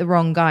 you met the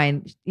wrong guy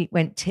and it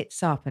went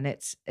tits up and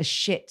it's a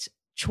shit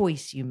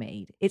choice you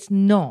made. It's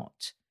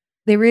not.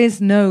 There is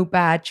no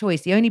bad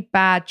choice. The only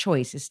bad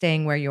choice is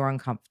staying where you're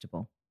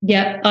uncomfortable.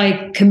 Yeah,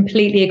 I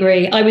completely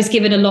agree. I was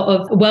given a lot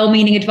of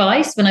well-meaning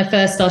advice when I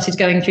first started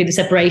going through the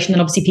separation, and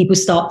obviously people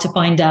start to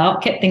find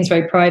out, kept things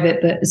very private,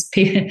 but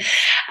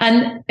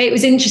and it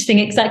was interesting,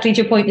 exactly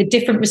to your point, the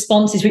different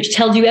responses, which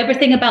tell you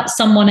everything about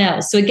someone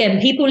else. So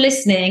again, people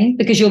listening,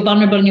 because you're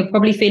vulnerable and you're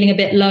probably feeling a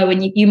bit low,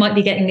 and you might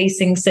be getting these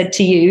things said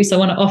to you. So I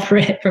want to offer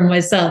it from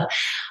myself.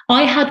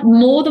 I had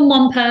more than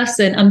one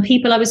person, and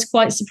people I was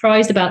quite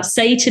surprised about,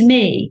 say to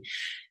me,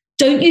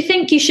 "Don't you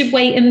think you should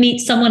wait and meet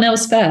someone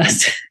else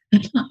first?"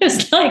 I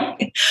was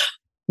like,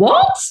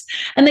 what?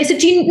 And they said,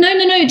 do you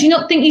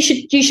not think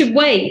you should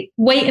wait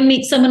and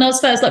meet someone else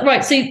first? Like,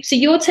 right. So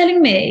you're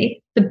telling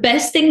me the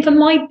best thing for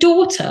my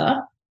daughter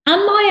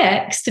and my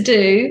ex to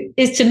do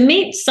is to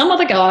meet some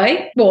other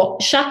guy,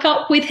 shack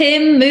up with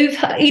him, move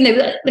her,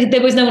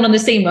 there was no one on the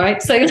scene,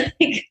 right? So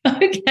like,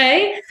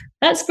 okay,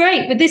 that's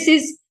great. But this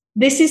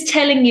is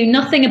telling you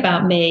nothing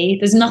about me.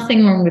 There's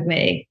nothing wrong with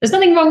me. There's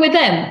nothing wrong with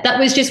them. That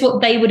was just what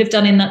they would have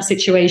done in that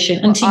situation.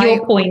 And to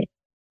your point,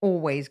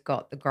 always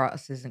got the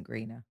grass isn't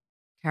greener.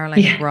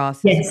 Caroline, the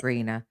grass isn't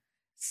greener.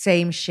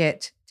 Same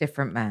shit,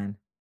 different man.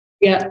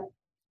 Yeah.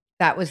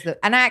 That was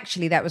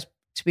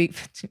to be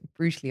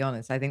brutally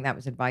honest, I think that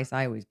was advice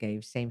I always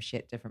gave. Same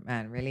shit, different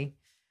man, really.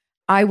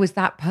 I was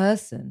that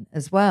person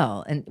as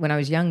well. And when I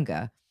was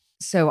younger.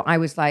 So I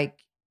was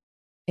like,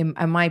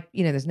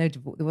 there's no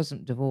divorce, there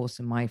wasn't divorce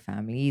in my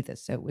family either.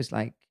 So it was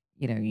like,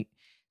 you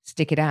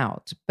stick it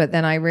out. But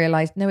then I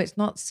realized, no, it's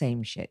not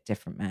same shit,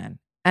 different man.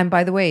 And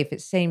by the way, if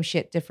it's same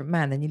shit, different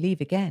man, then you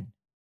leave again.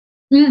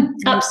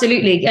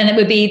 Absolutely. And it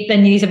would be,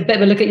 then you need a bit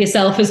of a look at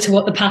yourself as to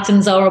what the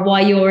patterns are or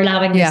why you're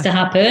allowing this to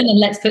happen. And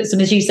let's put some,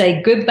 as you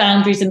say, good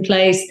boundaries in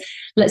place.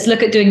 Let's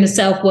look at doing the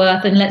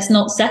self-worth and let's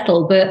not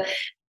settle. But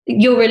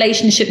your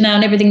relationship now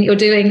and everything that you're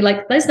doing,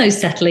 like there's no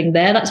settling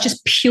there. That's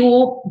just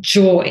pure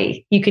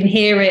joy. You can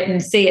hear it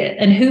and see it.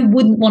 And who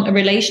wouldn't want a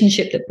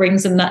relationship that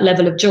brings them that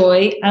level of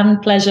joy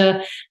and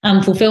pleasure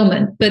and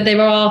fulfillment? But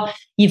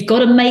you've got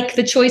to make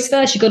the choice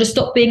first. You've got to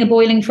stop being a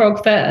boiling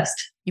frog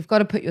first. You've got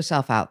to put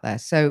yourself out there.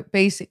 So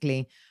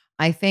basically,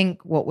 I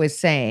think what we're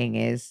saying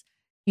is,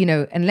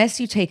 unless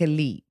you take a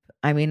leap,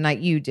 I mean,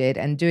 like you did,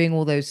 and doing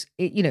all those,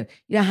 you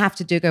don't have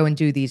to go and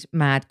do these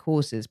mad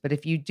courses. But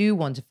if you do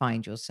want to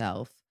find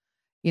yourself,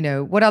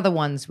 what other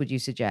ones would you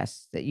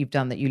suggest that you've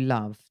done that you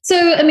love?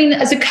 So, I mean,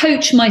 as a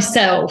coach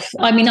myself,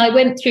 I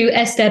went through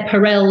Esther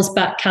Perel's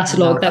back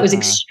catalogue. That was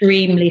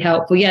extremely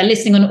helpful. Yeah,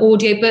 listening on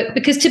audiobook,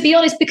 because to be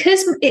honest,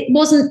 because it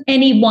wasn't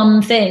any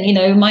one thing,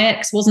 my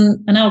ex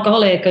wasn't an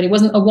alcoholic and he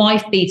wasn't a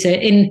wife beater.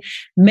 In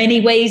many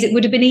ways, it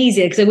would have been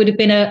easier because there would have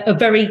been a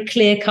very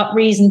clear-cut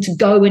reason to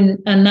go and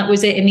that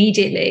was it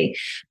immediately.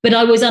 But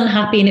I was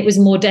unhappy and it was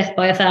more death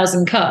by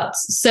 1,000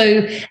 cuts.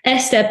 So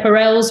Esther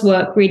Perel's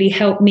work really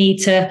helped me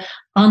to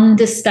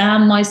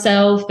understand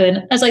myself.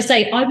 And as I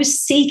say, I was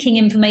seeking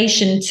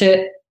information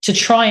to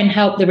try and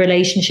help the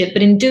relationship.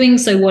 But in doing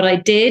so, what I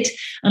did,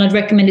 and I'd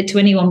recommend it to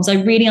anyone, was I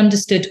really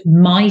understood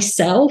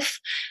myself.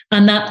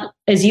 And that,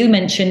 as you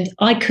mentioned,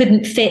 I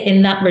couldn't fit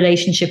in that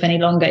relationship any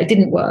longer. It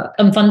didn't work.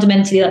 And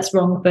fundamentally, that's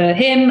wrong for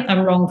him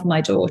and wrong for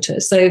my daughter.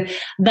 So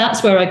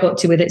that's where I got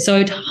to with it. So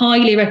I'd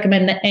highly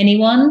recommend that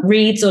anyone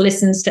reads or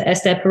listens to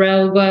Esther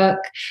Perel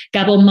work.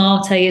 Gabor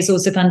Mate is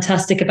also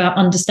fantastic about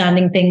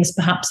understanding things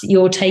perhaps that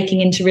you're taking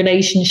into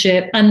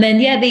relationship. And then,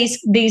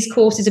 these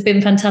courses have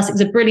been fantastic.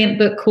 There's a brilliant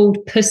book called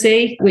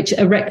Pussy, which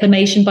a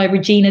reclamation by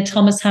Regina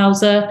Thomas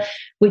Hauser,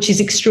 which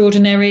is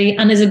extraordinary.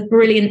 And there's a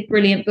brilliant,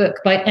 brilliant book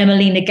by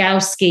Emily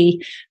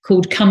Nagoski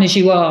called Come As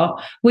You Are,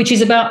 which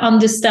is about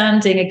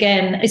understanding,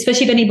 again,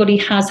 especially if anybody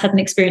has had an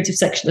experience of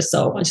sexual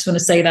assault. I just want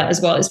to say that as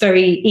well. It's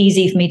very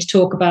easy for me to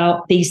talk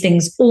about these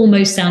things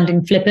almost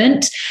sounding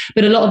flippant,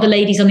 but a lot of the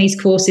ladies on these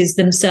courses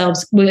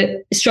themselves were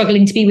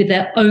struggling to be with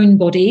their own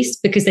bodies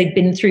because they'd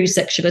been through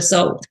sexual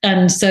assault.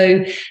 And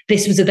so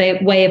this was a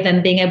way of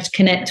them being able to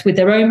connect with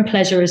their own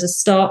pleasure as a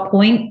start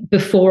point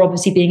before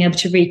obviously being able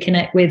to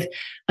reconnect with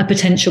a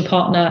potential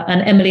partner.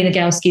 And Emily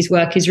Nagoski's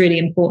work is really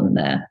important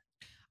there.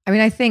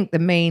 I think the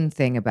main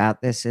thing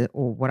about this,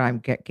 or what I'm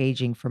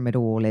gauging from it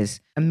all, is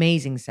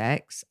amazing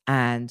sex.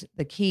 And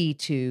the key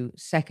to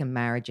second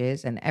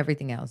marriages and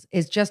everything else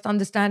is just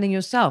understanding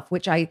yourself,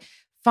 which I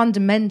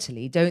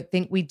fundamentally don't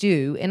think we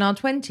do in our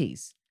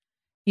 20s.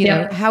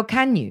 How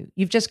can you?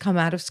 You've just come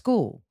out of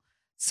school.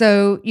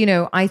 So,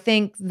 I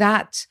think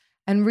that,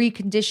 and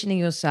reconditioning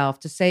yourself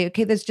to say,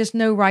 okay, there's just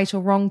no right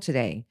or wrong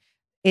today.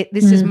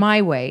 This is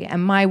my way,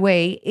 and my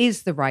way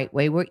is the right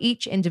way. We're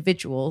each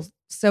individual,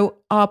 so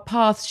our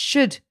paths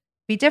should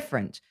be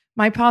different.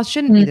 My path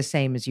shouldn't be the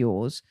same as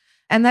yours,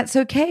 and that's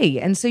okay.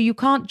 And so you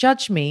can't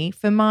judge me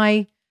for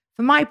my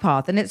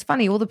path. And it's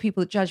funny, all the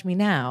people that judge me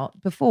now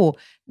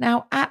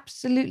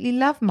absolutely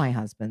love my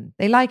husband.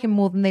 They like him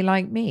more than they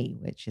like me,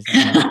 which is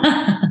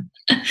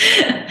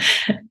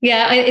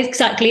Yeah,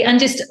 exactly. And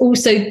just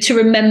also to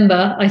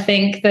remember, I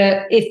think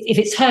that if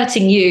it's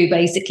hurting you,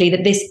 basically,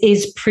 that this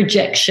is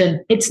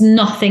projection. It's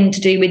nothing to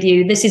do with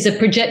you. This is a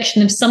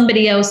projection of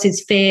somebody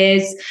else's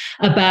fears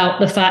about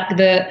the fact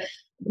that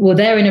well,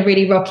 they're in a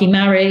really rocky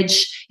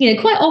marriage. You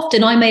know, quite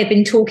often I may have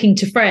been talking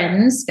to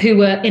friends who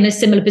were in a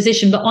similar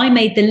position, but I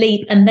made the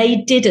leap and they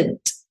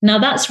didn't. Now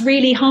that's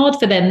really hard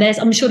for them.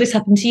 I'm sure this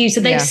happened to you.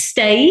 So they've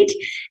stayed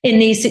in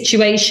these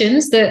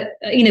situations that,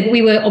 you know,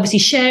 we were obviously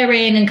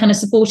sharing and kind of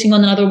supporting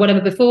one another or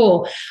whatever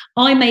before.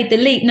 I made the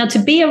leap. Now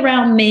to be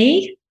around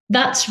me,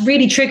 that's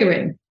really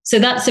triggering. So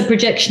that's a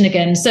projection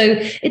again. So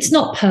it's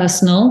not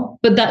personal,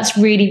 but that's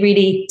really,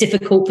 really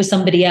difficult for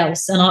somebody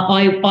else. And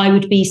I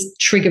would be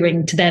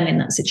triggering to them in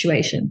that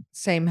situation.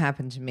 Same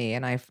happened to me.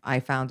 And I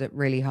found it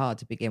really hard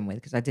to begin with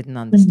because I didn't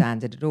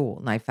understand it at all.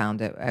 And I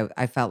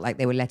felt like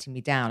they were letting me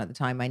down at the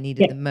time I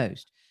needed them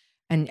most.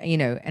 And, you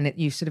know,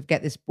 you sort of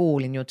get this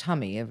ball in your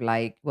tummy of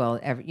like, well,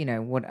 you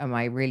know, what am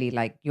I really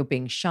like? You're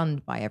being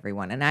shunned by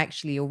everyone. And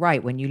actually, you're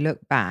right. When you look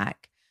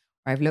back,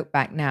 or I've looked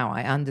back now,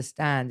 I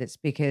understand it's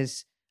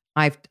because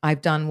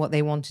I've done what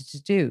they wanted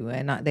to do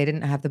and they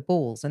didn't have the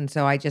balls. And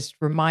so I just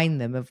remind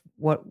them of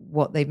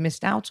what they've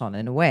missed out on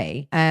in a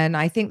way. And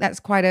I think that's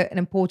quite an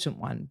important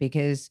one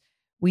because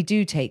we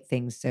do take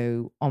things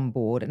so on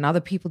board and other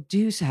people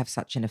do have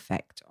such an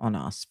effect on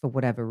us for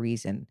whatever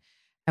reason.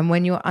 And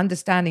when you're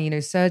understanding, you know,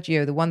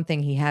 Sergio, the one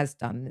thing he has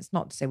done, it's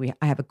not to say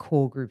I have a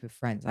core group of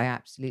friends I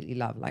absolutely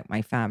love, like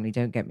my family,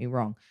 don't get me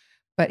wrong.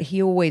 But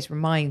he always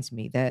reminds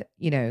me that,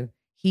 you know,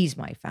 he's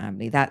my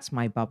family, that's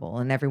my bubble,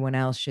 and everyone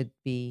else should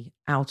be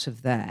out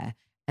of there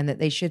and that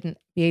they shouldn't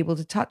be able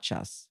to touch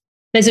us.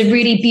 There's a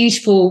really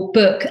beautiful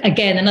book.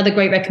 Again, another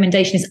great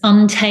recommendation is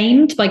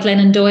Untamed by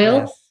Glennon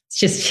Doyle.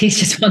 Yes. She's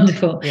just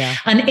wonderful. Yeah.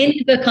 And in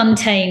the book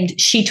Untamed,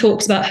 she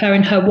talks about her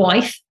and her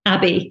wife,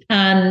 Abby,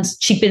 and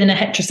she'd been in a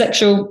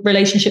heterosexual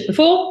relationship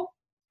before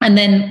and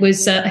then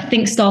was, I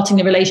think, starting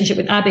the relationship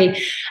with Abby.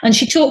 And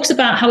she talks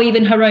about how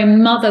even her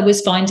own mother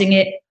was finding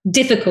it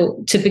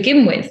difficult to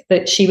begin with,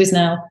 that she was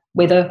now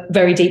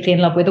very deeply in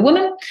love with a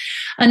woman.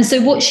 And so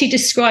what she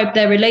described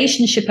their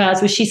relationship as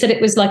was, she said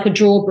it was like a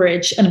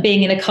drawbridge and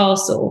being in a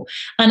castle.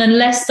 And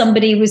unless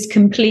somebody was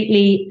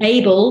completely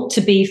able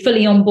to be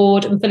fully on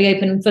board and fully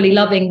open and fully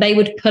loving, they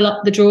would pull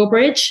up the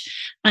drawbridge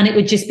and it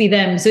would just be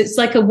them. So it's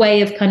like a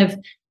way of kind of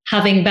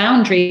having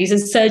boundaries.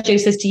 As Sergio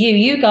says to you,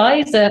 you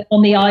guys are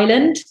on the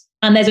island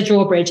and there's a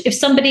drawbridge. If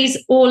somebody's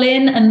all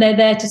in and they're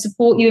there to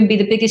support you and be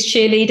the biggest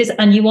cheerleaders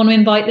and you want to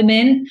invite them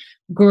in,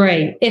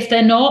 great. If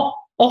they're not,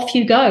 off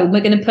you go.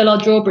 We're going to pull our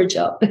drawbridge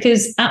up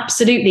because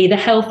absolutely the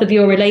health of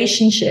your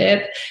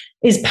relationship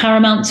is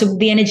paramount to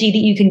the energy that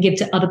you can give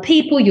to other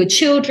people, your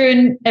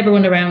children,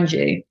 everyone around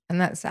you.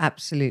 And that's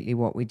absolutely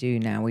what we do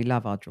now. We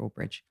love our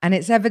drawbridge and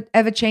it's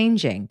ever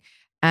changing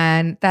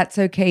and that's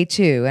okay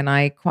too. And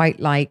I quite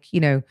like, you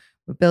know,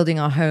 we're building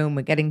our home,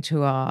 we're getting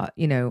to our,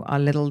 you know, our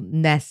little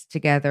nest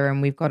together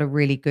and we've got a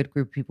really good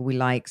group of people we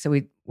like.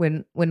 So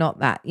we're not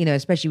that, you know,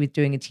 especially with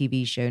doing a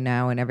TV show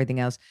now and everything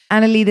else.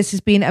 Annalie, this has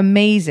been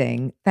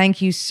amazing.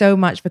 Thank you so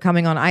much for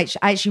coming on. I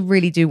actually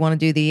really do want to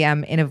do the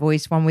inner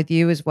voice one with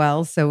you as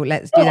well. So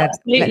let's do that.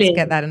 Absolutely. Let's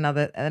get that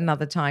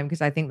another time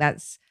because I think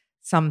that's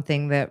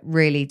something that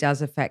really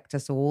does affect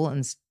us all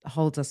and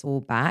holds us all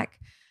back.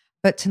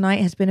 But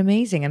tonight has been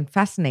amazing and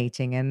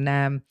fascinating.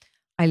 And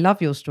I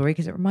love your story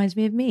because it reminds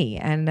me of me.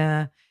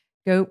 And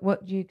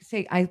what do you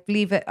say? I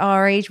believe at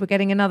our age, we're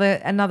getting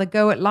another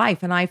go at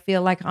life. And I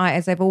feel like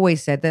as I've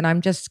always said, that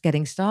I'm just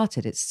getting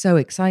started. It's so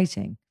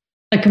exciting.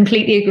 I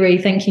completely agree.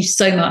 Thank you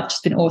so much.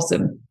 It's been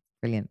awesome.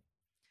 Brilliant.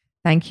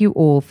 Thank you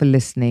all for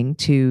listening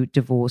to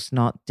Divorce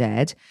Not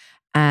Dead.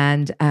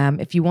 And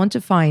if you want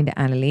to find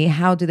Annalie,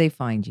 how do they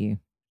find you?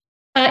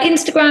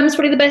 Instagram is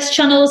probably the best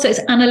channel. So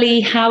it's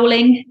Annalie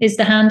Howling is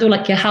the handle,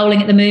 like you're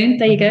howling at the moon.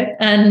 There you go.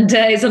 And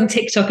it's on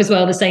TikTok as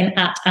well, the same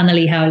at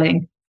Annalie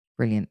Howling.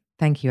 Brilliant.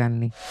 Thank you,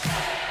 Annalie.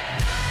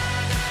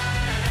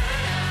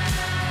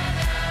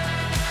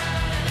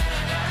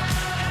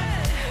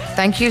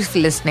 Thank you for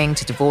listening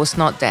to Divorce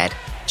Not Dead.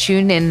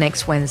 Tune in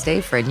next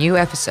Wednesday for a new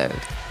episode.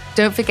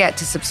 Don't forget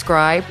to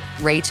subscribe,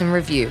 rate and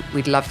review.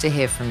 We'd love to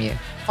hear from you.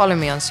 Follow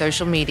me on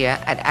social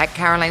media at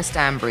Caroline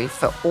Stanbury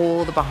for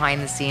all the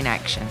behind the scene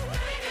action.